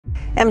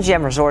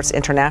MGM Resorts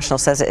International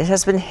says it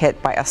has been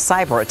hit by a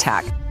cyber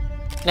attack.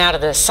 Now to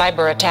the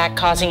cyber attack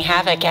causing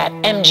havoc at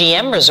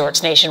MGM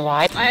Resorts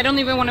nationwide. I don't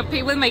even want to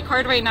pay with my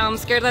card right now. I'm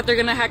scared that they're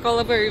going to hack all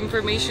of our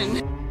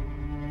information.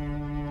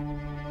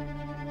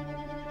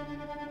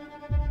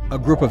 A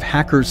group of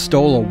hackers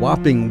stole a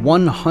whopping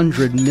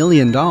 $100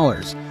 million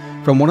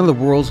from one of the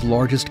world's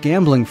largest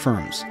gambling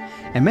firms,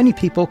 and many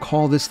people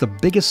call this the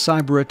biggest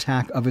cyber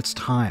attack of its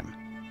time.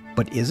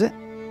 But is it?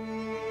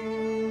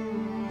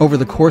 Over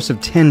the course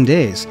of 10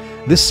 days,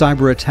 this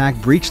cyber attack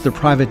breached the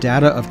private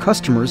data of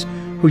customers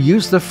who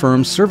used the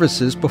firm's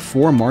services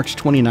before March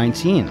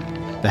 2019.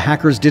 The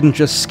hackers didn't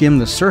just skim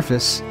the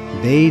surface,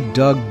 they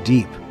dug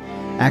deep,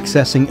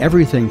 accessing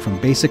everything from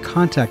basic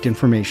contact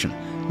information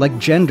like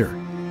gender,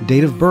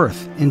 date of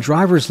birth, and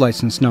driver's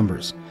license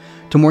numbers,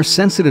 to more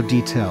sensitive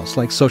details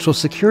like social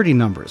security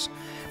numbers,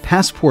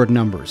 passport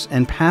numbers,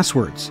 and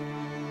passwords.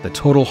 The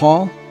total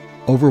haul?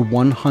 Over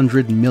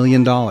 $100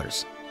 million.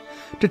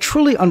 To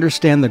truly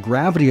understand the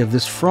gravity of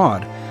this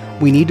fraud,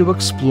 we need to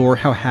explore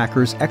how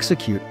hackers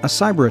execute a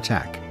cyber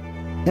attack.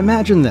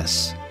 Imagine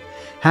this.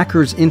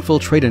 Hackers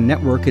infiltrate a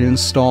network and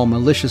install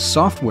malicious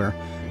software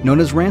known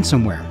as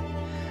ransomware.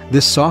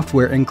 This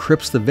software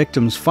encrypts the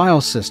victim's file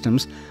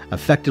systems,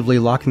 effectively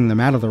locking them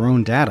out of their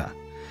own data.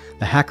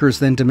 The hackers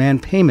then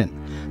demand payment,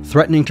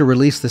 threatening to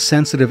release the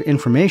sensitive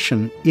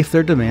information if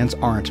their demands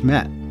aren't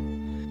met.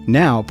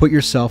 Now put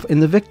yourself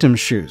in the victim's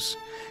shoes.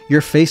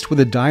 You're faced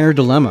with a dire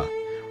dilemma.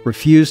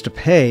 Refuse to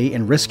pay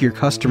and risk your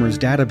customers'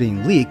 data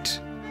being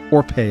leaked,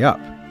 or pay up,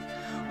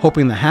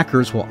 hoping the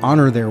hackers will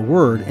honor their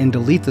word and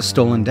delete the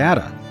stolen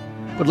data.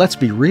 But let's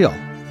be real.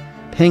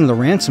 Paying the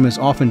ransom is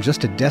often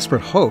just a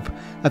desperate hope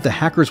that the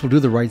hackers will do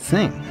the right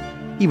thing,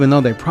 even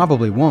though they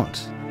probably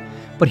won't.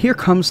 But here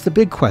comes the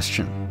big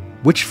question.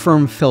 Which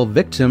firm fell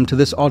victim to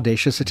this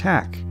audacious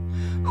attack?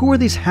 Who are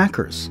these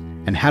hackers,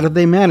 and how did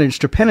they manage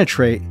to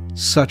penetrate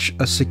such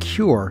a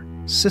secure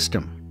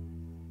system?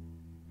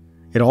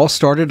 It all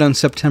started on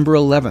September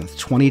 11th,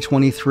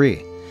 2023.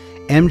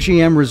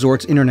 MGM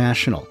Resorts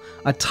International,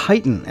 a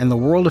titan in the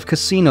world of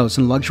casinos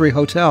and luxury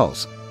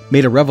hotels,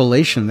 made a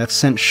revelation that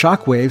sent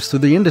shockwaves through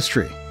the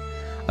industry.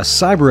 A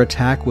cyber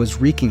attack was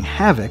wreaking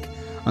havoc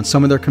on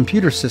some of their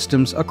computer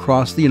systems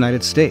across the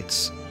United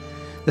States.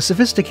 The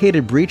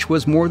sophisticated breach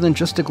was more than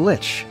just a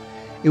glitch.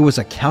 It was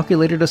a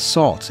calculated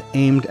assault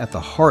aimed at the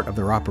heart of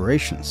their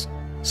operations.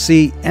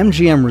 See,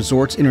 MGM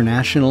Resorts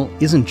International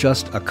isn't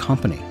just a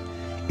company.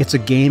 It's a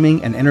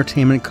gaming and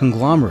entertainment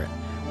conglomerate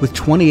with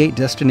 28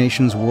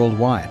 destinations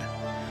worldwide.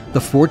 The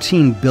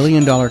 $14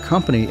 billion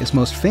company is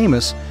most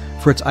famous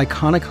for its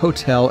iconic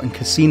hotel and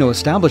casino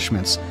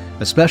establishments,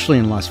 especially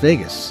in Las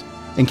Vegas.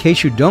 In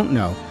case you don't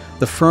know,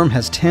 the firm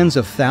has tens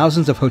of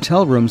thousands of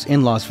hotel rooms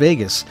in Las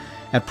Vegas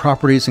at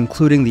properties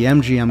including the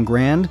MGM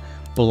Grand,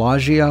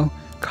 Bellagio,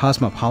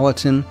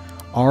 Cosmopolitan,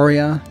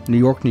 Aria, New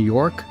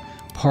York,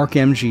 Park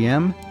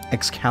MGM,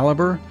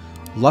 Excalibur,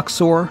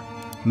 Luxor,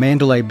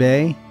 Mandalay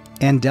Bay,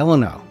 and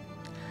Delano.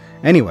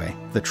 Anyway,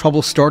 the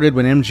trouble started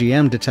when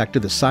MGM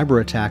detected the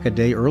cyber attack a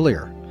day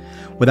earlier.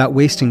 Without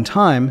wasting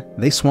time,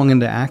 they swung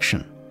into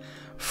action.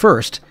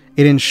 First,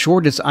 it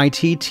ensured its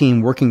IT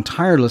team working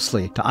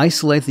tirelessly to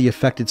isolate the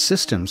affected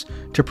systems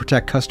to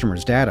protect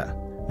customers' data.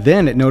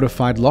 Then it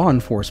notified law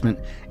enforcement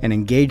and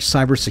engaged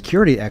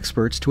cybersecurity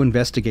experts to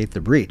investigate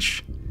the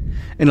breach.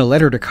 In a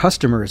letter to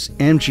customers,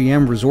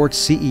 MGM Resorts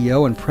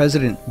CEO and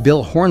President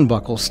Bill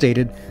Hornbuckle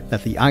stated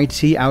that the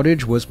IT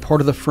outage was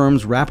part of the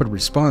firm's rapid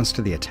response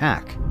to the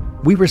attack.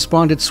 We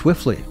responded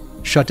swiftly,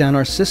 shut down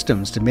our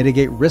systems to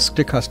mitigate risk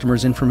to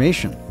customers'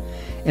 information,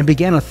 and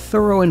began a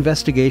thorough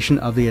investigation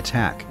of the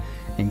attack,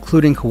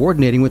 including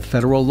coordinating with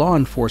federal law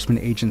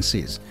enforcement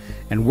agencies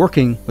and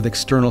working with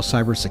external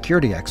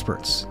cybersecurity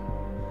experts.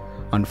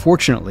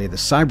 Unfortunately, the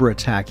cyber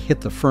attack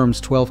hit the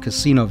firm's 12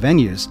 casino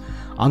venues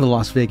on the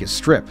Las Vegas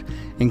Strip,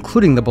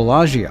 including the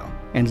Bellagio,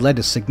 and led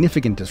to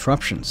significant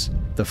disruptions.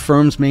 The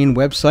firm's main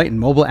website and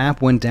mobile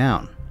app went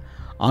down.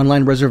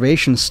 Online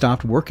reservations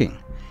stopped working.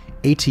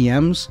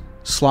 ATMs,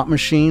 slot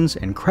machines,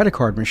 and credit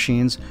card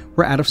machines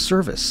were out of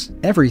service.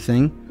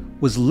 Everything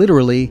was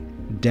literally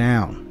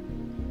down.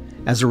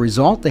 As a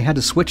result, they had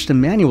to switch to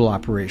manual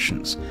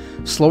operations,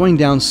 slowing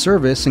down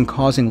service and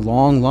causing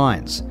long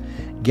lines.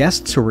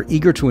 Guests who were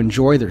eager to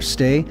enjoy their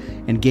stay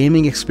and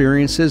gaming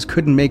experiences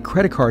couldn't make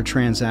credit card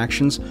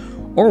transactions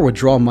or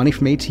withdraw money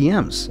from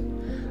ATMs.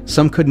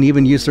 Some couldn't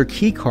even use their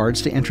key cards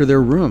to enter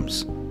their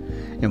rooms.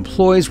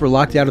 Employees were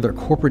locked out of their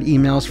corporate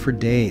emails for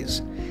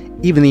days.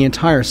 Even the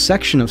entire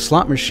section of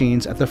slot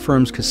machines at the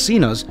firm's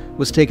casinos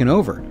was taken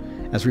over,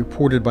 as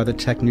reported by the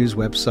tech news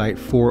website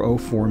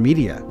 404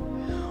 Media.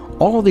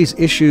 All of these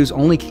issues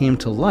only came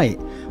to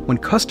light when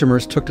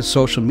customers took to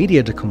social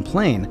media to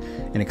complain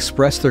and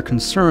express their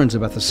concerns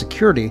about the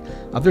security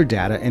of their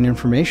data and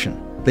information.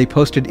 They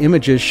posted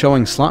images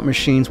showing slot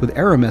machines with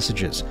error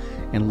messages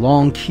and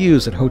long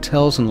queues at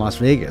hotels in Las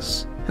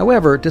Vegas.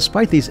 However,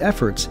 despite these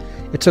efforts,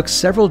 it took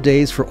several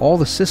days for all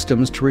the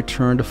systems to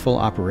return to full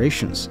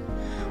operations.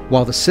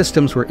 While the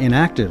systems were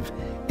inactive,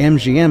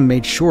 MGM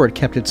made sure it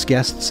kept its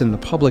guests and the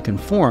public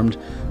informed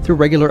through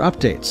regular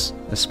updates,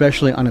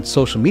 especially on its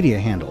social media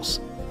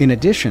handles. In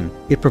addition,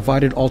 it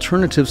provided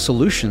alternative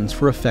solutions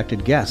for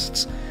affected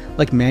guests,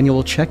 like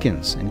manual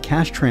check-ins and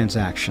cash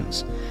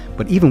transactions.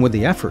 But even with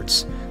the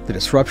efforts, the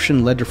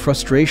disruption led to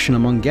frustration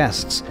among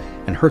guests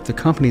and hurt the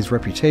company's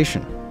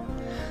reputation.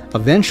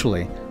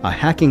 Eventually, a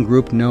hacking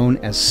group known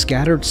as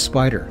Scattered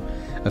Spider,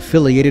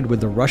 affiliated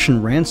with the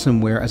Russian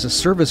ransomware as a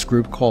service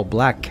group called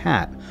Black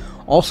Cat,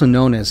 also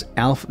known as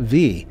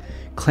ALF-V,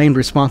 claimed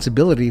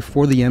responsibility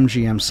for the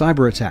MGM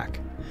cyber attack.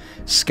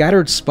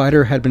 Scattered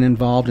Spider had been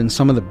involved in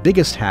some of the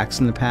biggest hacks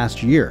in the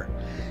past year,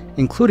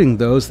 including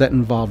those that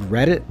involved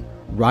Reddit,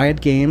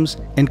 Riot Games,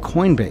 and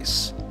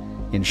Coinbase.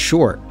 In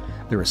short,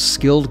 they're a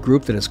skilled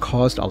group that has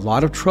caused a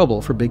lot of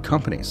trouble for big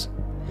companies.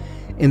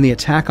 In the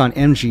attack on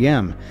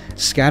MGM,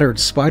 Scattered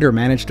Spider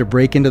managed to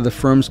break into the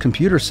firm's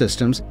computer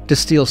systems to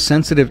steal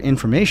sensitive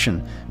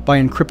information by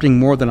encrypting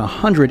more than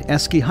 100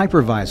 ASCII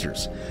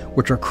hypervisors,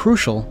 which are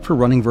crucial for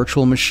running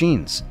virtual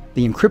machines.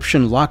 The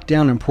encryption locked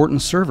down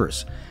important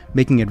servers,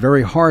 making it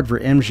very hard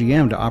for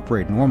MGM to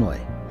operate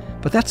normally.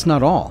 But that's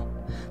not all.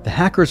 The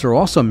hackers are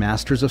also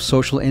masters of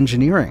social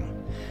engineering.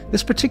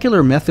 This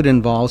particular method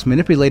involves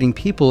manipulating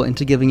people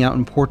into giving out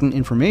important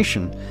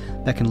information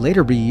that can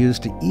later be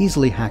used to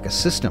easily hack a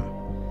system.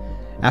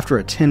 After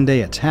a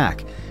 10-day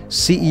attack,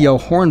 CEO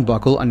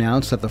Hornbuckle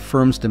announced that the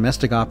firm's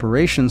domestic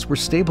operations were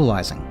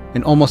stabilizing,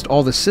 and almost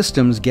all the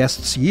systems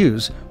guests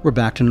use were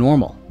back to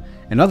normal.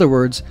 In other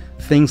words,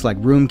 things like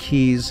room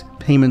keys,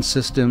 payment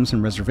systems,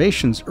 and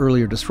reservations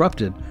earlier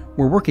disrupted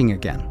were working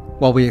again.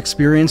 While we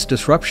experienced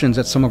disruptions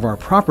at some of our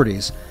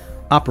properties,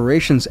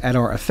 operations at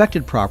our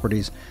affected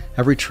properties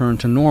have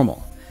returned to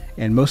normal,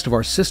 and most of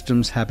our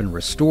systems have been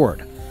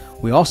restored.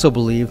 We also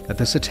believe that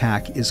this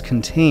attack is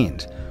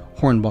contained,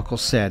 Hornbuckle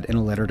said in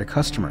a letter to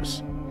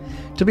customers.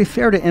 To be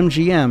fair to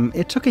MGM,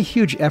 it took a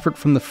huge effort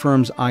from the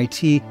firm's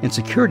IT and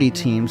security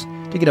teams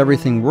to get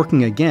everything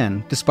working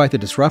again despite the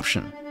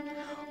disruption.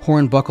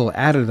 Hornbuckle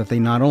added that they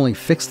not only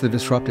fixed the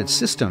disrupted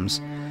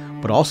systems,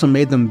 but also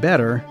made them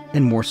better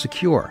and more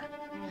secure.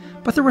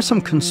 But there were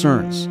some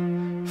concerns.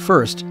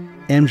 First,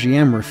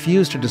 MGM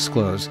refused to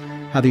disclose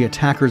how the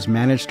attackers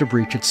managed to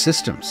breach its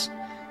systems.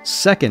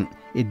 Second,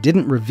 it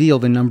didn't reveal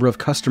the number of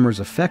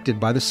customers affected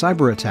by the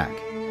cyber attack.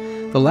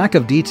 The lack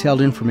of detailed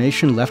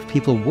information left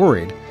people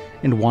worried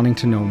and wanting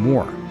to know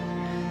more.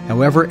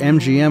 However,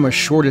 MGM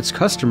assured its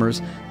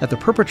customers that the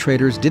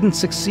perpetrators didn't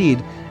succeed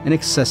in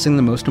accessing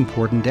the most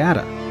important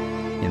data.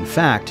 In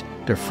fact,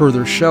 to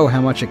further show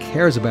how much it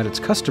cares about its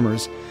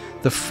customers,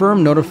 the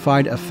firm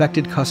notified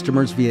affected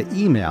customers via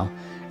email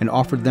and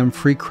offered them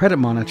free credit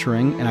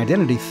monitoring and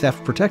identity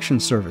theft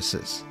protection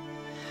services.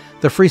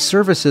 The free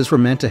services were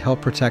meant to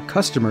help protect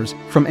customers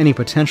from any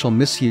potential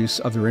misuse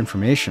of their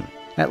information.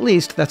 At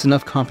least that's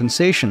enough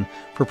compensation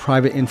for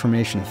private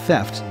information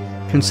theft,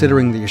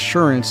 considering the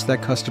assurance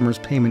that customers'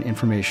 payment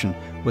information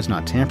was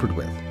not tampered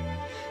with.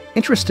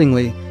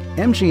 Interestingly,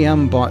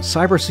 MGM bought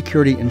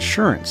cybersecurity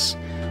insurance,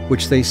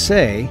 which they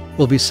say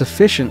will be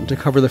sufficient to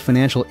cover the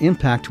financial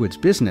impact to its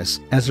business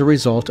as a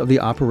result of the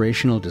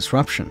operational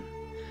disruption.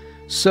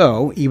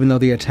 So, even though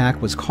the attack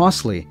was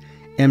costly,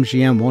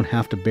 MGM won't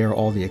have to bear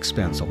all the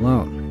expense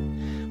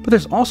alone. But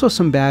there's also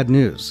some bad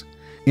news.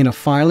 In a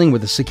filing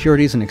with the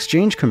Securities and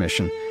Exchange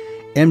Commission,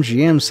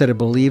 MGM said it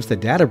believes the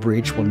data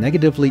breach will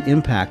negatively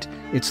impact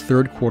its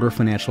third quarter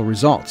financial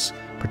results,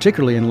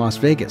 particularly in Las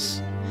Vegas.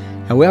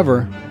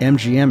 However,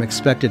 MGM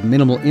expected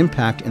minimal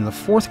impact in the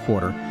fourth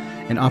quarter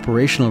and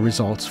operational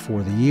results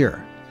for the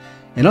year.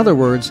 In other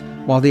words,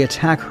 while the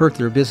attack hurt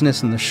their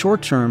business in the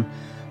short term,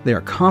 they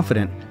are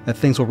confident that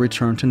things will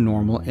return to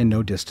normal in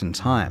no distant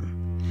time.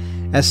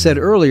 As said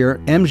earlier,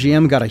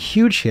 MGM got a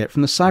huge hit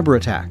from the cyber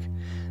attack.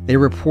 They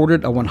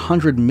reported a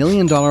 $100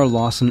 million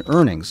loss in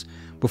earnings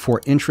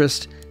before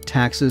interest,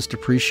 taxes,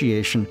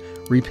 depreciation,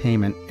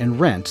 repayment, and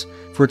rent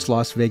for its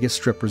Las Vegas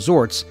Strip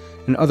resorts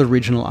and other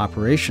regional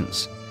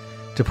operations.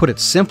 To put it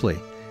simply,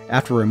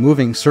 after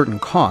removing certain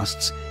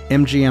costs,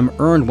 MGM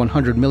earned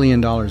 $100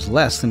 million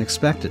less than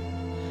expected.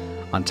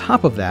 On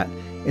top of that,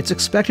 it's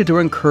expected to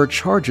incur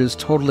charges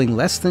totaling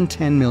less than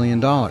 $10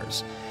 million,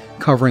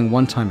 covering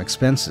one-time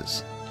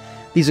expenses.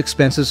 These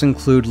expenses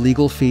include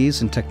legal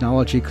fees and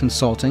technology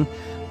consulting,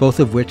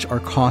 both of which are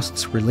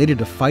costs related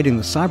to fighting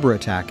the cyber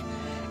attack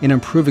and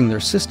improving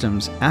their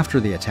systems after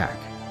the attack.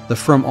 The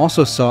firm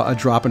also saw a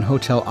drop in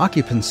hotel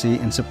occupancy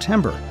in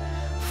September,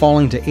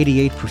 falling to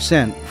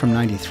 88% from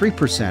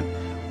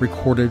 93%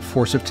 recorded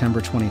for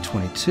September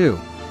 2022.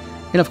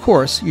 And of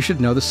course, you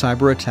should know the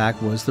cyber attack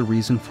was the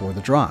reason for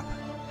the drop.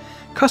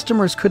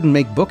 Customers couldn't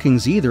make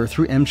bookings either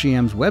through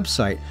MGM's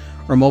website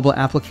or mobile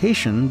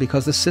application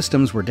because the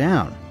systems were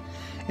down.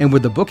 And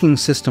with the booking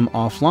system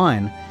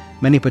offline,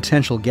 many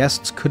potential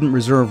guests couldn't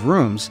reserve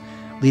rooms,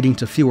 leading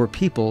to fewer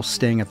people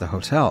staying at the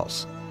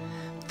hotels.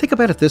 Think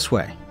about it this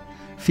way.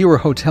 Fewer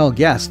hotel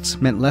guests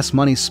meant less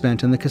money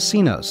spent in the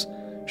casinos,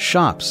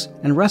 shops,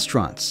 and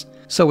restaurants.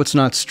 So it's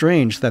not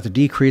strange that the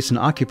decrease in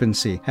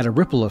occupancy had a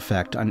ripple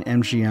effect on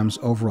MGM's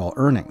overall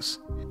earnings.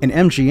 And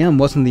MGM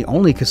wasn't the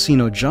only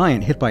casino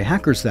giant hit by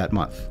hackers that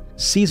month.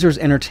 Caesars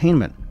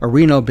Entertainment, a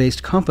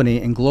Reno-based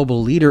company and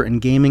global leader in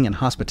gaming and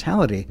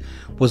hospitality,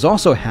 was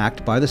also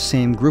hacked by the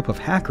same group of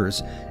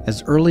hackers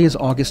as early as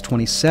August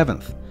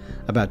 27th,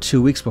 about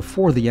 2 weeks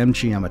before the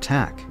MGM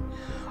attack.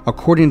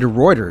 According to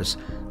Reuters,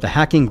 the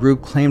hacking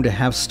group claimed to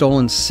have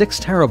stolen 6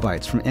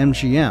 terabytes from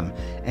MGM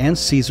and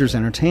Caesars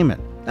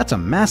Entertainment. That's a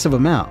massive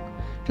amount.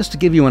 Just to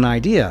give you an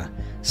idea,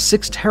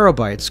 6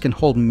 terabytes can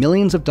hold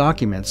millions of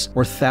documents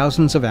or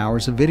thousands of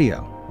hours of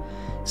video.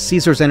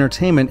 Caesars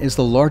Entertainment is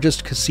the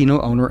largest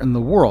casino owner in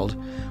the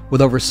world,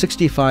 with over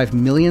 65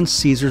 million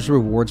Caesars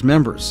Rewards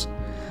members.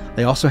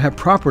 They also have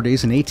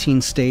properties in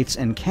 18 states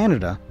and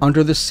Canada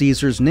under the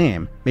Caesars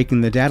name,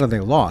 making the data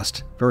they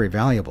lost very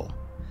valuable.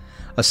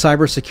 A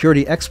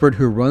cybersecurity expert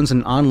who runs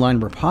an online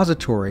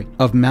repository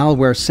of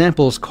malware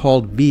samples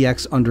called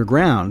VX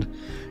Underground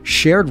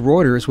shared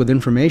Reuters with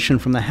information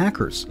from the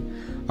hackers.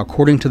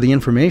 According to the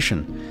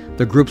information,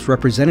 the group's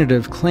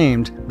representative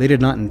claimed they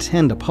did not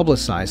intend to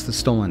publicize the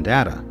stolen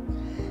data.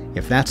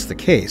 If that's the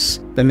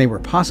case, then they were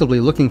possibly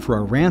looking for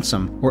a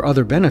ransom or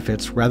other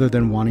benefits rather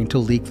than wanting to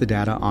leak the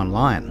data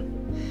online.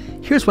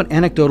 Here's what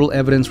anecdotal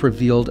evidence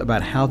revealed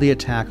about how the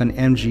attack on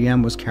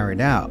MGM was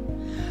carried out.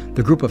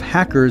 The group of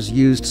hackers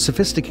used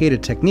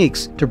sophisticated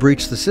techniques to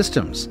breach the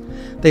systems.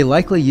 They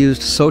likely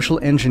used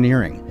social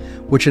engineering,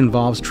 which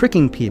involves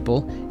tricking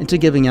people into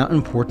giving out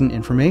important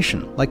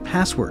information, like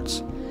passwords.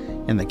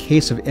 In the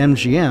case of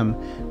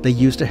MGM, they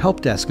used a help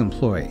desk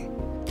employee.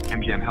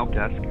 MGM Help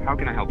Desk, how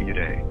can I help you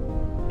today?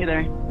 Hey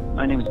there,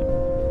 my name is...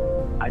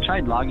 I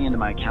tried logging into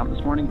my account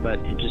this morning, but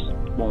it just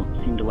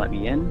won't seem to let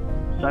me in.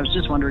 So I was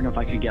just wondering if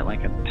I could get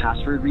like a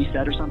password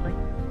reset or something.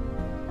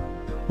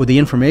 With the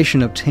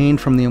information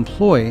obtained from the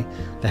employee,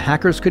 the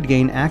hackers could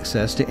gain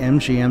access to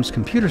MGM's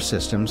computer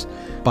systems,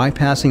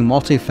 bypassing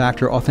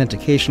multi-factor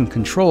authentication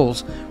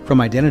controls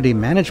from identity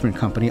management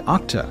company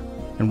Okta.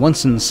 And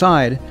once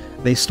inside,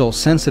 they stole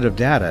sensitive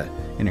data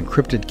and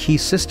encrypted key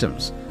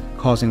systems,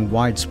 causing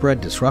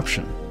widespread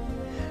disruption.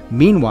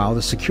 Meanwhile,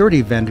 the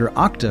security vendor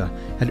Okta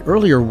had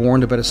earlier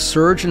warned about a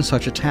surge in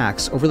such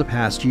attacks over the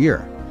past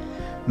year.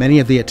 Many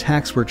of the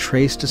attacks were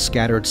traced to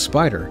Scattered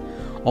Spider,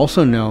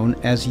 also known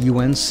as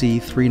UNC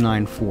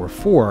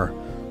 3944,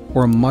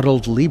 or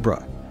Muddled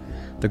Libra.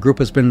 The group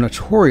has been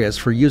notorious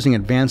for using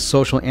advanced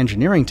social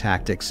engineering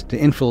tactics to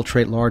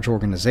infiltrate large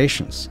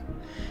organizations.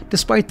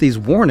 Despite these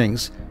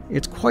warnings,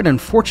 it's quite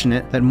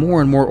unfortunate that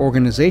more and more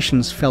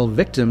organizations fell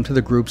victim to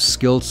the group's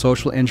skilled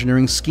social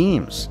engineering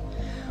schemes.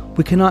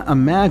 We cannot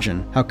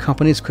imagine how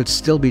companies could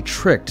still be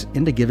tricked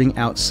into giving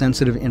out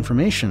sensitive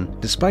information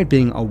despite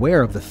being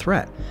aware of the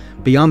threat.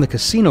 Beyond the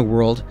casino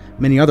world,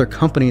 many other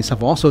companies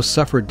have also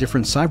suffered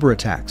different cyber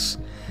attacks.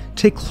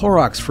 Take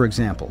Clorox, for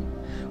example.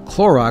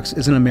 Clorox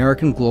is an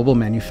American global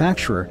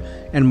manufacturer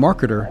and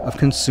marketer of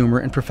consumer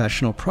and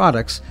professional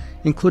products,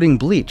 including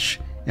bleach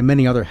and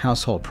many other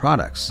household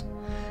products.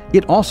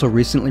 It also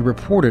recently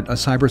reported a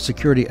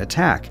cybersecurity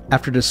attack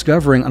after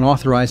discovering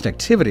unauthorized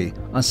activity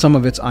on some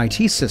of its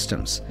IT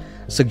systems,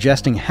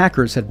 suggesting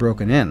hackers had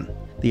broken in.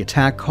 The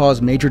attack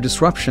caused major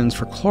disruptions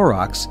for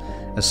Clorox,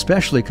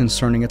 especially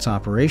concerning its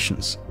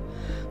operations.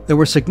 There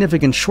were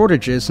significant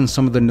shortages in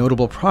some of the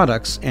notable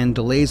products and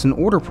delays in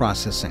order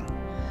processing.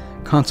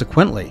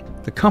 Consequently,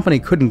 the company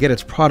couldn't get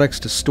its products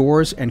to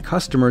stores and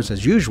customers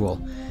as usual,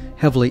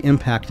 heavily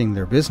impacting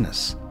their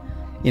business.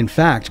 In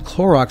fact,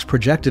 Clorox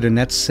projected a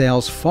net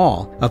sales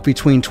fall of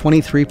between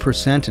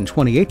 23% and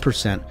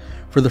 28%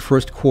 for the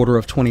first quarter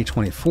of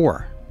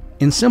 2024.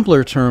 In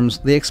simpler terms,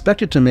 they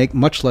expected to make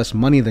much less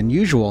money than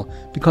usual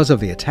because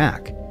of the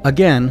attack.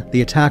 Again,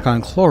 the attack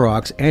on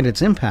Clorox and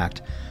its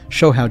impact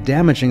show how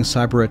damaging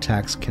cyber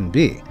attacks can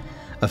be,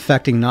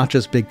 affecting not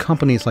just big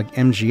companies like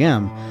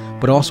MGM,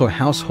 but also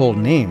household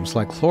names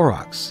like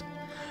Clorox.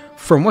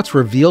 From what's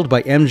revealed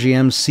by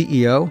MGM's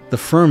CEO, the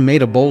firm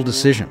made a bold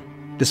decision.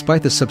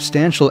 Despite the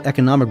substantial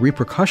economic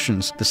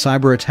repercussions the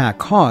cyber attack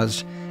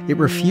caused, it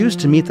refused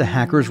to meet the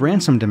hackers'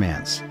 ransom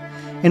demands.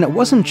 And it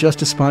wasn't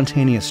just a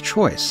spontaneous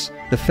choice.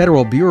 The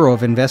Federal Bureau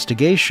of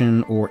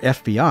Investigation, or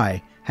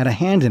FBI, had a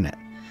hand in it.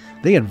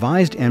 They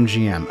advised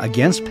MGM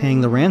against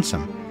paying the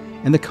ransom,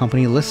 and the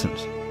company listened.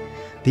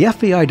 The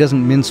FBI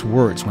doesn't mince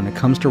words when it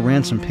comes to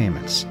ransom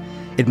payments.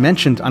 It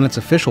mentioned on its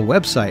official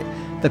website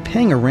that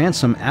paying a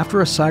ransom after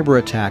a cyber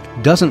attack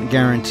doesn't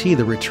guarantee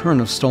the return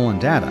of stolen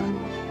data.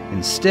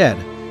 Instead,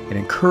 it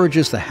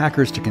encourages the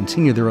hackers to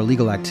continue their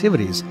illegal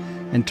activities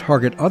and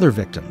target other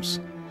victims.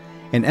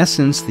 In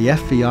essence, the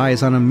FBI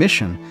is on a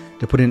mission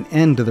to put an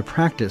end to the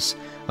practice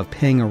of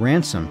paying a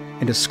ransom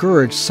and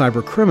discourage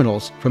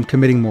cybercriminals from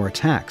committing more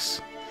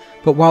attacks.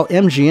 But while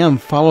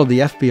MGM followed the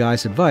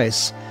FBI's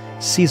advice,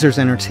 Caesars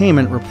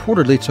Entertainment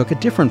reportedly took a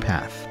different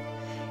path.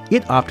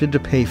 It opted to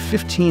pay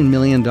 $15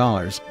 million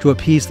to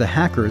appease the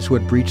hackers who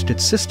had breached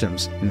its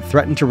systems and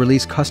threatened to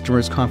release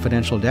customers'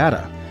 confidential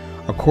data.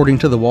 According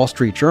to the Wall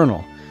Street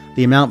Journal,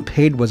 the amount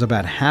paid was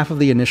about half of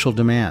the initial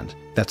demand,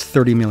 that's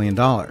 $30 million.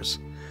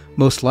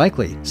 Most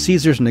likely,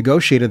 Caesars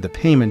negotiated the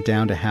payment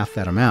down to half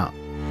that amount.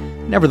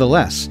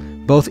 Nevertheless,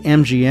 both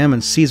MGM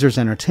and Caesars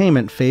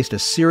Entertainment faced a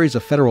series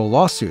of federal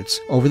lawsuits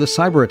over the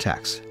cyber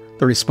attacks.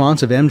 The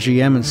response of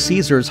MGM and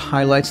Caesars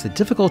highlights the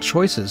difficult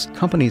choices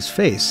companies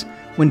face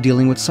when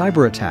dealing with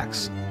cyber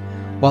attacks.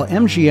 While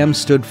MGM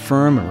stood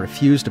firm and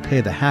refused to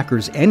pay the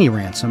hackers any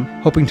ransom,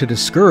 hoping to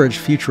discourage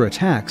future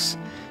attacks,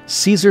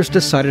 Caesars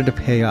decided to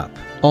pay up,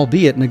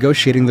 albeit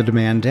negotiating the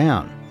demand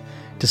down.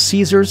 To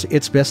Caesars,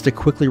 it's best to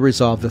quickly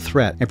resolve the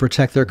threat and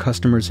protect their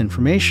customers'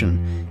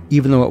 information,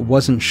 even though it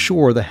wasn't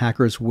sure the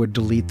hackers would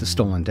delete the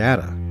stolen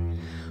data.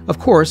 Of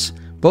course,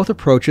 both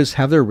approaches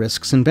have their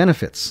risks and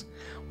benefits.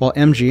 While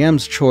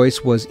MGM's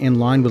choice was in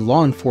line with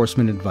law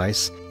enforcement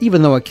advice,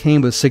 even though it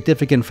came with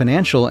significant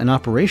financial and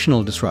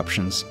operational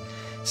disruptions,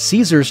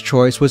 Caesars'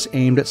 choice was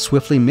aimed at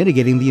swiftly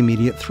mitigating the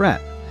immediate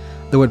threat,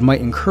 though it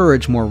might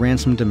encourage more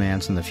ransom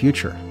demands in the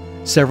future.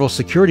 Several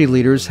security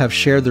leaders have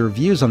shared their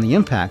views on the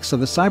impacts of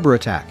the cyber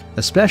attack,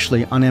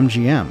 especially on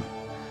MGM.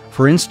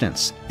 For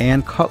instance,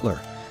 Ann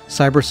Cutler,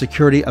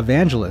 cybersecurity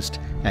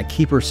evangelist at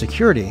Keeper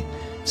Security,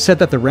 said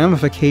that the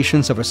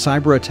ramifications of a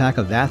cyber attack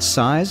of that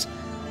size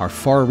are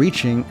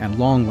far-reaching and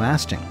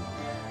long-lasting.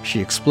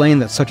 She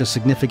explained that such a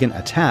significant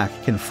attack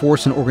can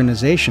force an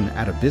organization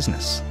out of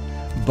business.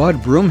 Bud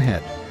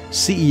Broomhead,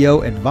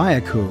 CEO at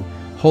Viaku,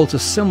 holds a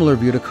similar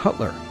view to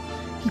Cutler.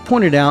 He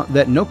pointed out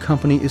that no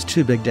company is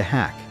too big to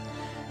hack.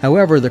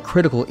 However, the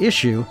critical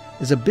issue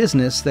is a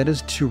business that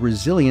is too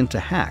resilient to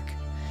hack.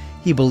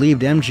 He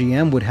believed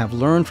MGM would have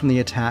learned from the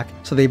attack,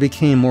 so they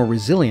became more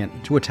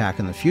resilient to attack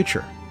in the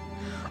future.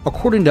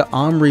 According to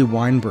Omri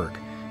Weinberg,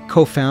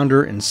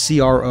 co-founder and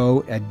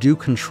CRO at Do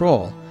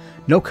Control,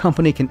 no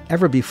company can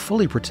ever be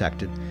fully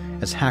protected,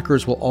 as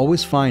hackers will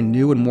always find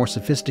new and more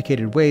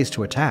sophisticated ways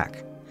to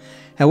attack.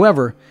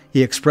 However,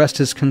 he expressed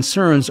his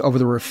concerns over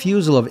the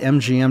refusal of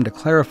MGM to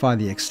clarify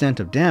the extent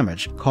of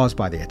damage caused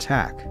by the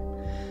attack.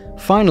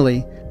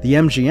 Finally, the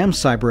MGM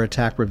cyber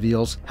attack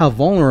reveals how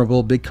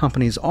vulnerable big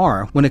companies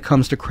are when it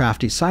comes to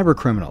crafty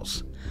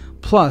cybercriminals.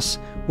 Plus,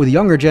 with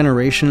younger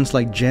generations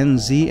like Gen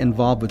Z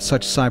involved with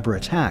such cyber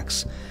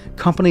attacks,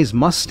 companies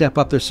must step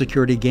up their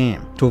security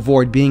game to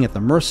avoid being at the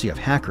mercy of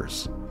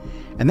hackers.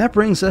 And that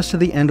brings us to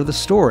the end of the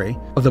story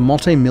of the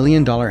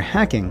multi-million-dollar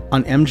hacking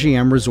on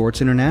MGM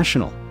Resorts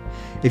International.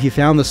 If you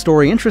found the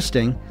story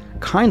interesting,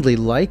 kindly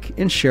like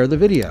and share the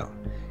video.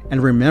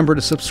 And remember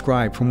to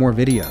subscribe for more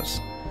videos.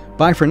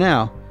 Bye for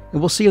now, and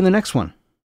we'll see you in the next one.